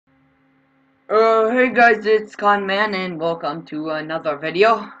Hey guys, it's Conman and welcome to another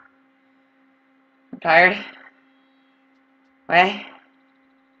video. I'm tired. What?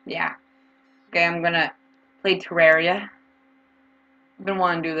 Yeah. Okay, I'm gonna play Terraria. I've been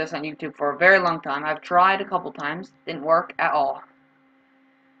wanting to do this on YouTube for a very long time. I've tried a couple times. Didn't work at all.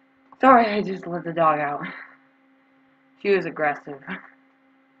 Sorry, I just let the dog out. She was aggressive.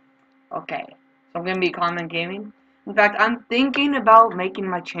 Okay. So I'm gonna be Conman Gaming. In fact, I'm thinking about making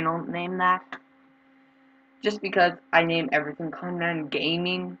my channel name that. Just because I name everything Conman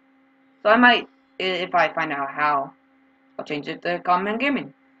Gaming. So I might, if I find out how, I'll change it to Conman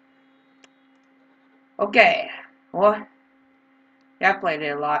Gaming. Okay. Well, yeah, I played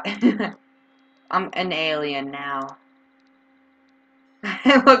it a lot. I'm an alien now.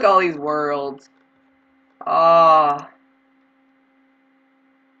 Look at all these worlds. Ah,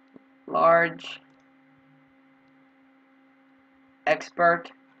 large.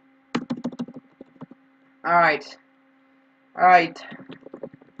 Expert. Alright. Alright.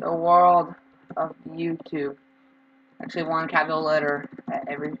 The world of YouTube. Actually, one capital letter at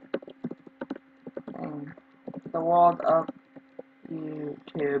every thing. The world of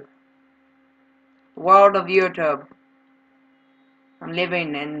YouTube. The world of YouTube. I'm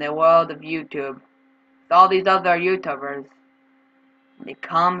living in the world of YouTube. With all these other YouTubers. They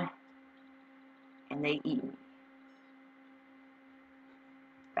come and they eat me.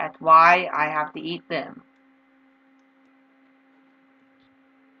 That's why I have to eat them.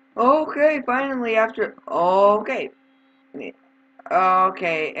 Okay, finally after... Okay.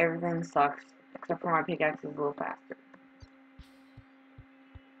 Okay, everything sucks. Except for my pickaxe is a little faster.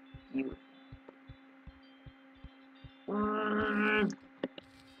 You.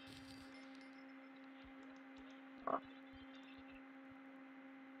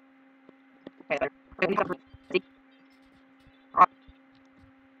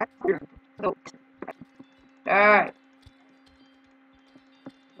 Alright.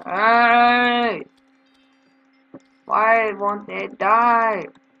 Alright. Why won't they die?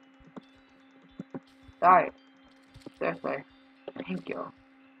 Die. Seriously. Thank you.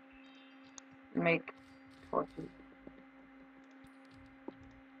 Make torches.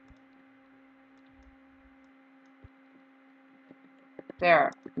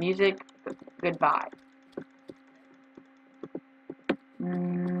 There. Music. Goodbye.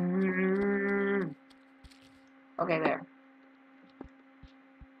 Okay, there.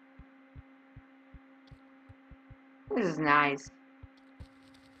 This is nice.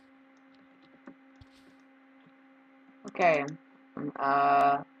 Okay.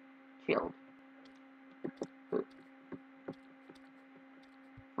 Shield.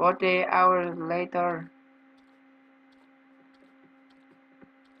 40 hours later.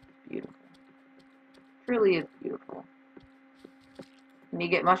 Beautiful. Truly is beautiful. And you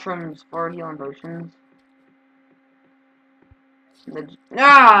get mushrooms for healing potions.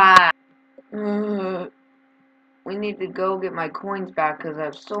 We need to go get my coins back because I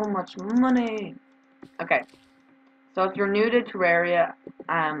have so much money. Okay. So if you're new to Terraria,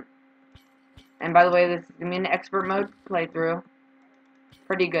 and by the way, this is gonna be an expert mode playthrough.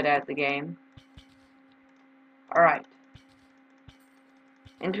 Pretty good at the game. Alright.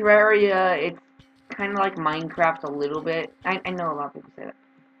 In Terraria, it's kind of like Minecraft a little bit. I know a lot of people say that.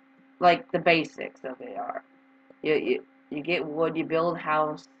 Like, the basics of it are. You get wood, you build a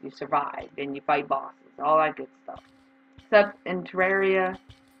house, you survive, and you fight bosses. All that good stuff. Except in Terraria,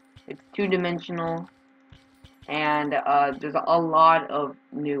 it's two-dimensional, and there's a lot of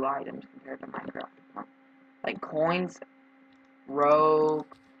new items compared to Minecraft. Like coins,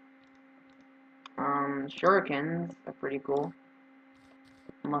 rope, shurikens are pretty cool.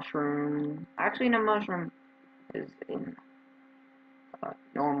 Mushroom. Actually, no, mushroom is in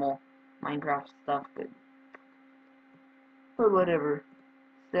normal Minecraft stuff, but whatever.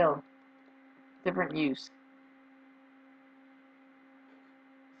 Still, different use.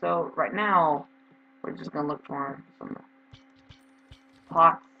 So right now, we're just gonna look for some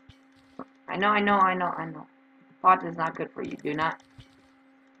pots. I know. Pot is not good for you. Do not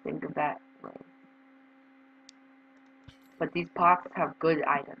think of that way. But these pots have good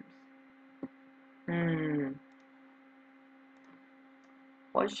items.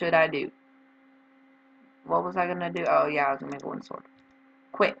 What should I do? What was I gonna do? Oh yeah, I was gonna make one sword.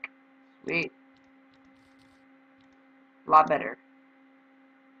 Quick. Sweet. A lot better.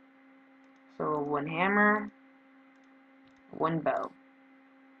 So one hammer, one bow.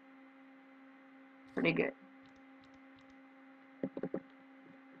 Pretty good.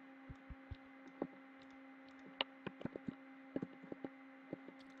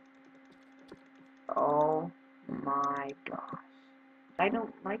 Oh my gosh. I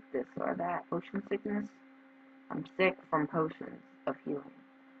don't like like this or that. Potion sickness. I'm sick from potions of healing.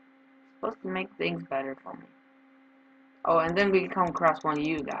 It's supposed to make things better for me. Oh, and then we come across one of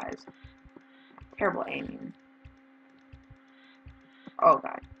you guys. Terrible aiming. Oh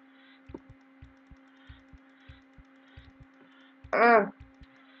god.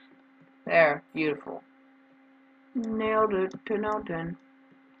 There, beautiful. Nailed it to nothing.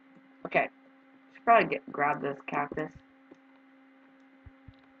 Okay, should probably grab this cactus.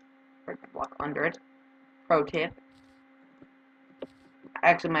 Break the block under it. Pro tip. I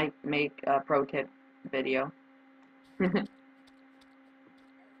actually might make a pro tip video.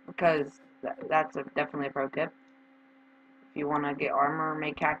 Because that's definitely a pro tip. If you want to get armor,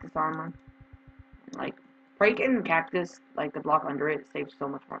 make cactus armor. Like, breaking cactus, like the block under it, saves so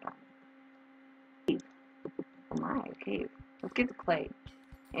much more time. Cave. Oh my, cave. Let's get the clay.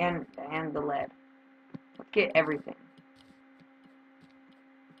 And the lead. Let's get everything.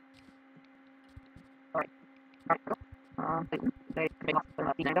 Alright.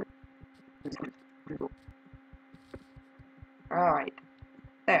 Alright.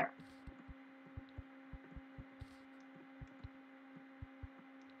 There.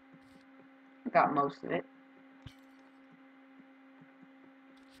 Got most of it.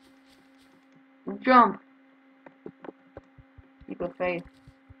 Jump! Keep with faith.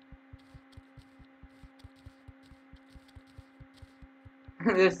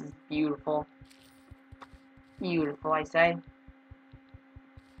 This is beautiful. Beautiful, I say.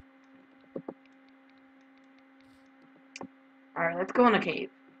 Alright, let's go in a cave.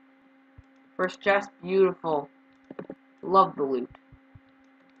 First chest, beautiful. Love the loot.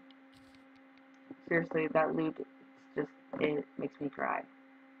 Seriously, that loot, it makes me cry.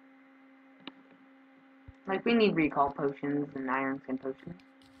 Like, we need recall potions and iron skin potions.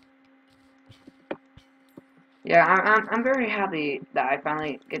 Yeah, I'm very happy that I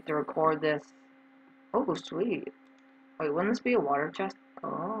finally get to record this. Oh, sweet. Wait, wouldn't this be a water chest?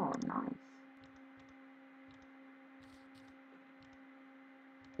 Oh, nice.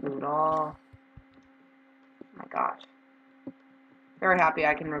 Loot all. Oh my gosh. Very happy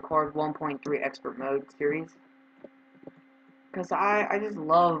I can record 1.3 expert mode series. Because I just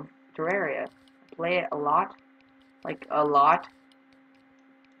love Terraria. I play it a lot. Like, a lot.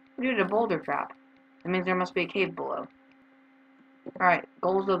 Dude, a boulder trap. That means there must be a cave below. Alright,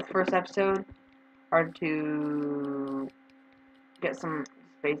 goals of the first episode are to get some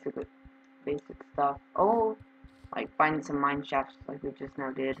basic stuff. Oh, like find some mine shafts like we just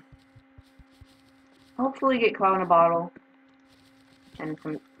now did. Hopefully get cloud in a bottle. And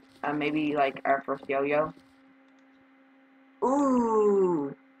some, maybe like our first yo-yo.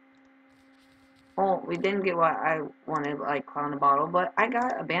 Ooh! Well, we didn't get what I wanted, like cloud in a bottle, but I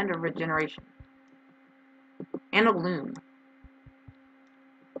got a band of regeneration. And a loom.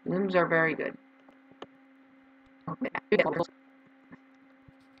 Looms are very good.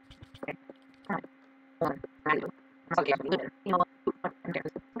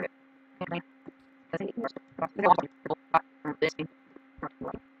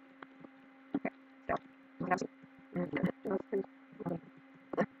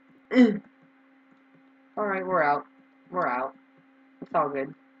 Alright, we're out. We're out. It's all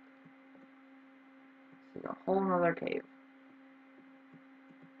good. This is a whole nother cave.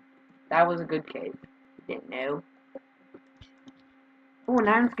 That was a good cave. Didn't know. Oh, an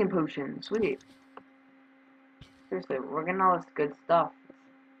iron skin potion. Sweet. Seriously, we're getting all this good stuff.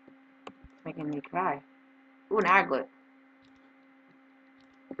 It's making me cry. Ooh, an aglet.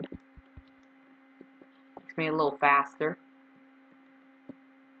 Makes me a little faster.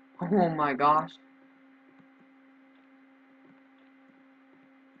 Oh my gosh.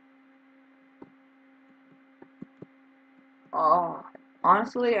 Oh,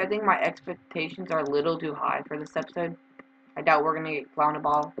 honestly, I think my expectations are a little too high for this episode. I doubt we're gonna get clown a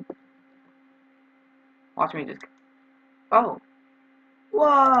ball. Watch me just... Oh.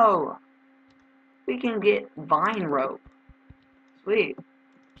 Whoa! We can get vine rope. Sweet.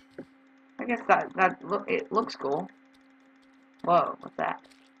 I guess it looks cool. Whoa, what's that?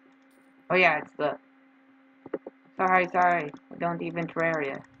 Oh yeah, it's the... Sorry. We don't even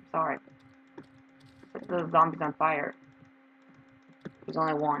Terraria. Sorry. Set the zombies on fire. There's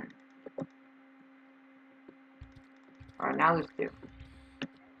only one. Alright, now there's two.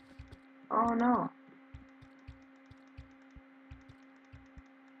 Oh no.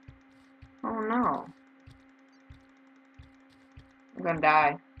 Oh no. I'm gonna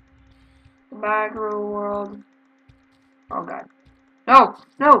die. Goodbye, cruel world. Oh god. No!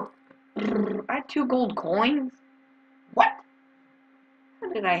 No! I had 2 gold coins? What? How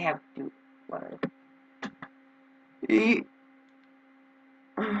did I have 2? What?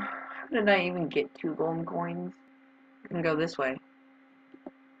 Did I even get 2 golden coins? I can go this way.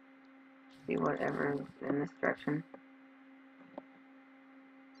 See whatever in this direction.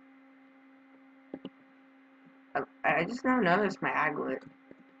 I just now noticed my aglet.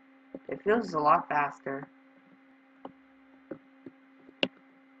 It feels a lot faster.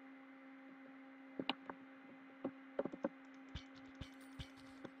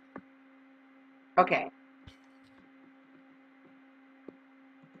 Okay.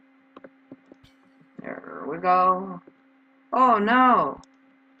 There we go. Oh no!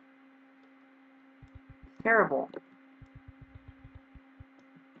 Terrible.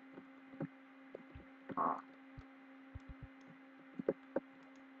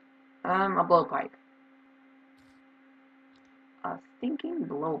 A blowpipe. A stinking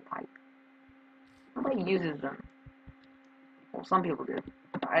blowpipe. Nobody uses them. Well, some people do.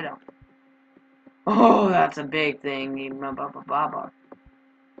 But I don't. Oh, that's a big thing.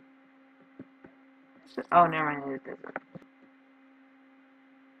 Oh, never mind. It is desert.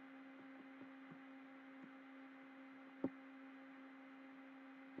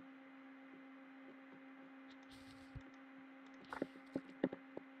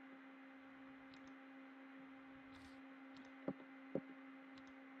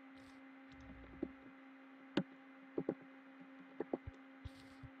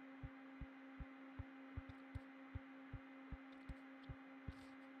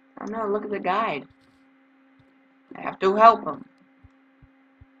 Oh no, look at the guide. I have to help him.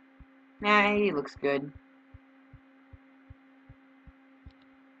 Nah, he looks good.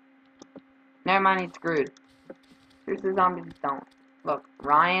 Never mind, he's screwed. Here's the zombies that don't. Look,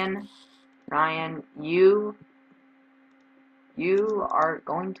 Ryan, you are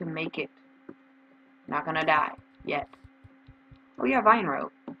going to make it. Not gonna die. Yet. Oh yeah, vine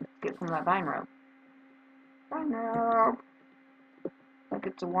rope. Let's get some of that vine rope. Vine rope. Like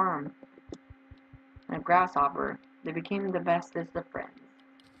it's a worm. And a grasshopper. They became the bestest of friends.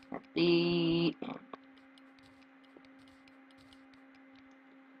 At the end.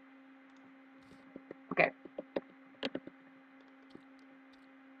 Okay.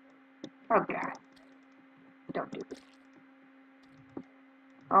 Oh god. Don't do this.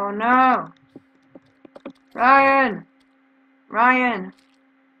 Oh no! Ryan! Ryan!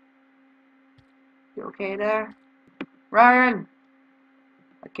 You okay there? Ryan!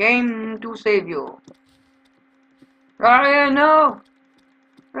 I came to save you. Ryan, no!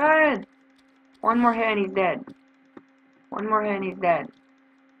 Ryan! One more hit and he's dead. One more hit and he's dead.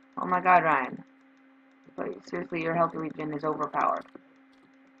 Oh my god, Ryan. But seriously, your health regen is overpowered.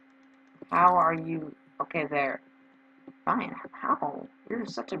 How are you? Okay, there. Ryan, how? You're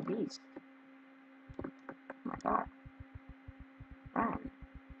such a beast. Oh my god. Ryan.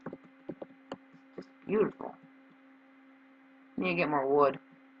 Just beautiful. Need to get more wood.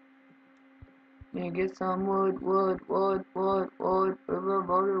 Need to get some wood.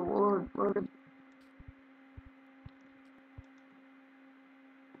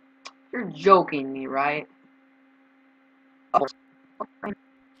 You're joking me, right? Oh. Oh my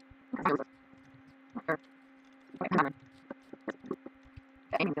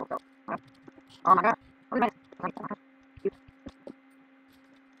god. Oh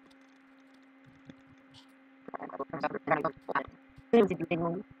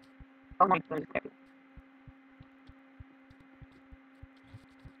my goodness.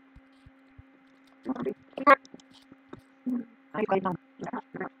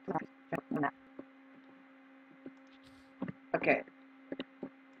 Okay.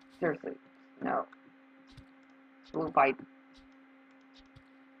 Seriously. No. Blue pipe.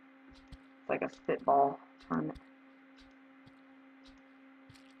 It's like a spitball tournament.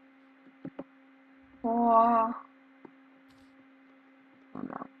 Oh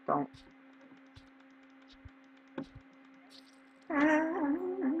no, don't.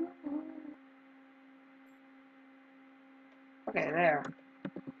 Okay, there.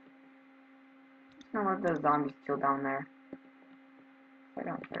 Just gonna let those zombies chill down there. I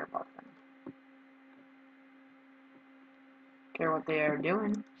don't care about them. Care what they are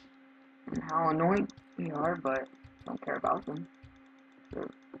doing and how annoying we are, but don't care about them.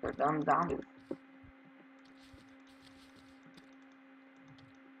 They're dumb zombies.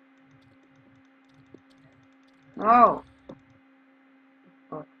 No!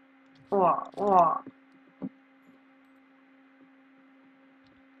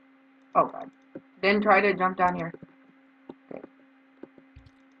 Oh god. Then try to jump down here. Okay.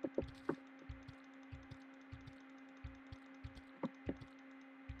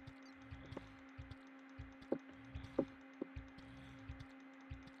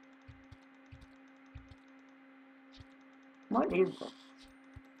 What is this?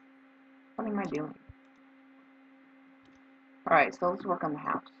 am I doing? Alright, so let's work on the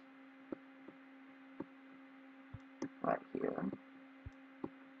house. Right here.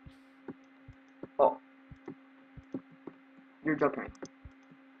 Oh. You're joking me.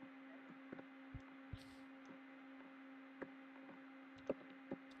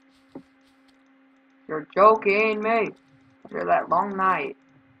 You're joking me. After that long night.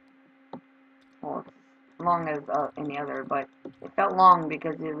 Well, it's long as any other, but it felt long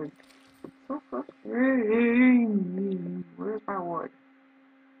because it was so frustrating. Where's my wood?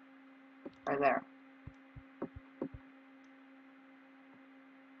 Right there.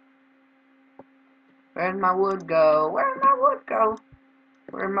 Where'd my wood go? Where'd my wood go?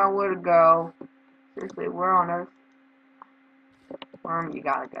 Where'd my wood go? Seriously, where on earth? You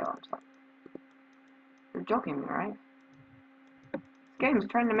gotta go. I'm sorry. You're joking me, right? This game's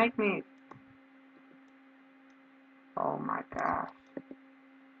trying to make me... Oh my gosh.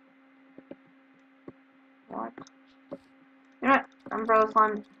 What? You know what? Umbrella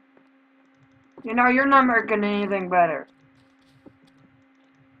slime. You know, you're not making anything better.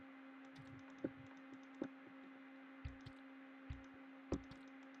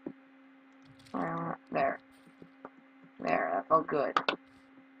 There. There, that felt good. I'm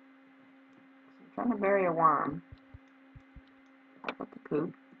trying to bury a worm. I put the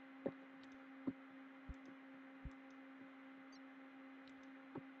poop.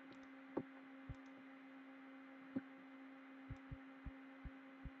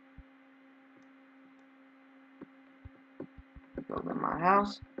 Building my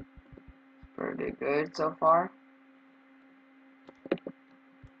house. Pretty good so far.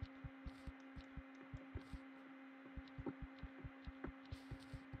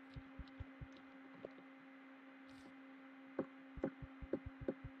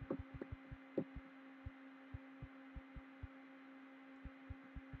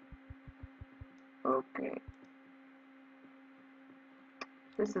 Okay.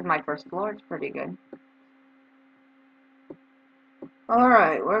 This is my first floor. It's pretty good.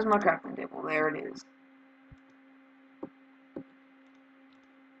 Alright, where's my crafting table? There it is.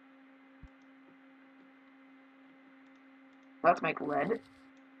 Let's make lead.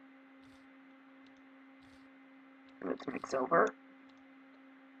 Let's make silver.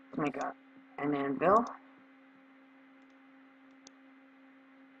 Let's make an anvil.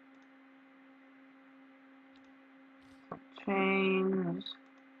 Chains.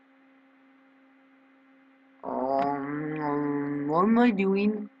 What am I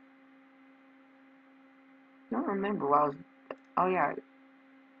doing? I don't remember what I was... Oh yeah.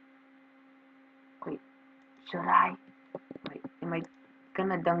 Wait, should I? Wait, am I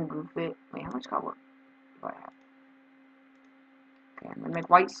gonna done goof it? Wait, how much cobble do I have? Okay, I'm gonna make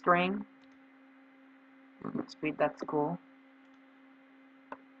white string. Movement speed, that's cool.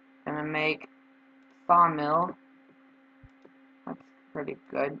 Gonna make sawmill. That's pretty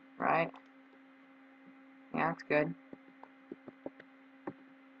good, right? Yeah, that's good.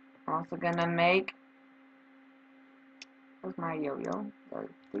 I'm also gonna make... Where's my yo-yo? There's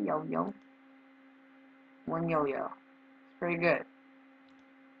the yo-yo. One yo-yo. It's pretty good.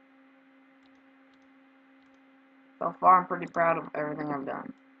 So far, I'm pretty proud of everything I've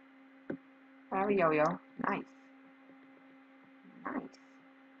done. I have a yo-yo. Nice. Nice.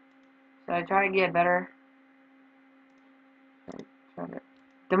 Should I try to get better? Try to...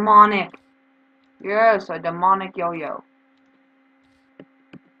 Demonic! Yes, a demonic yo-yo.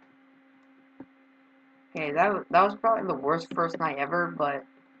 Okay, that was probably the worst first night ever, but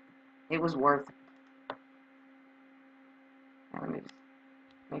it was worth it. Let me just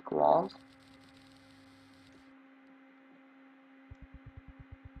make walls.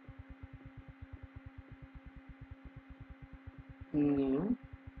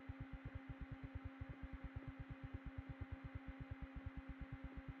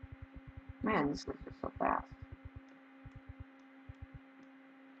 Man, this is just so fast.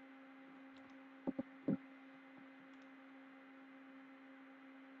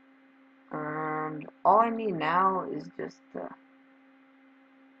 And all I need now is just get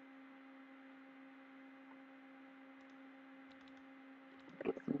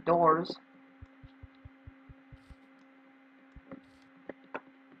some doors.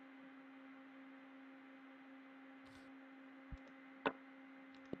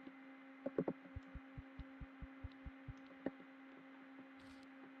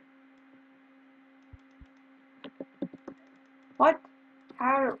 What?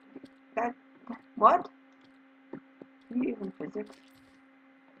 How? That? What? Are you even physics?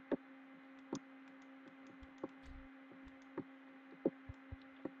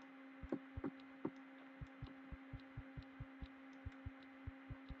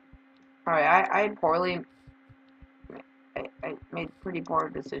 Alright, I made a pretty poor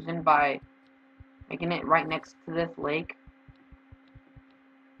decision by making it right next to this lake.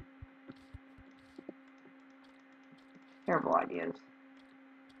 Terrible ideas.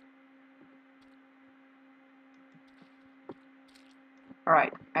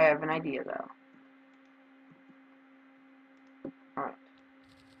 Alright, I have an idea though. Alright.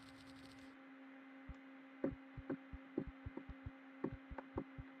 If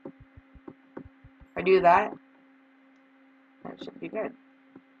I do that, that should be good.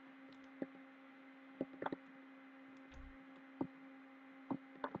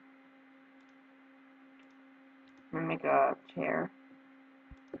 I'm gonna make a chair.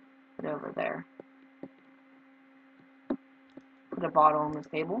 Put it over there. Put a bottle on this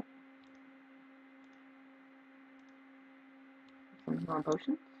table. Some healing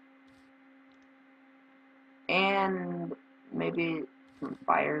potions. And maybe some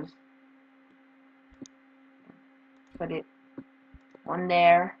fires. Put it one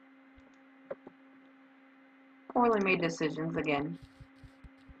there. Poorly made decisions again.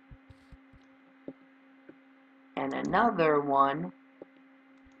 And another one.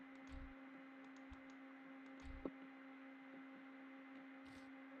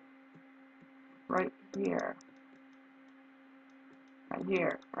 Right here. Right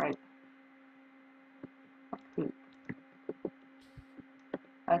here. Right.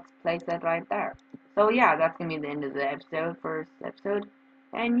 Let's place it right there. So yeah, that's gonna be the end of the episode, first episode.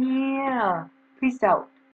 And yeah, peace out.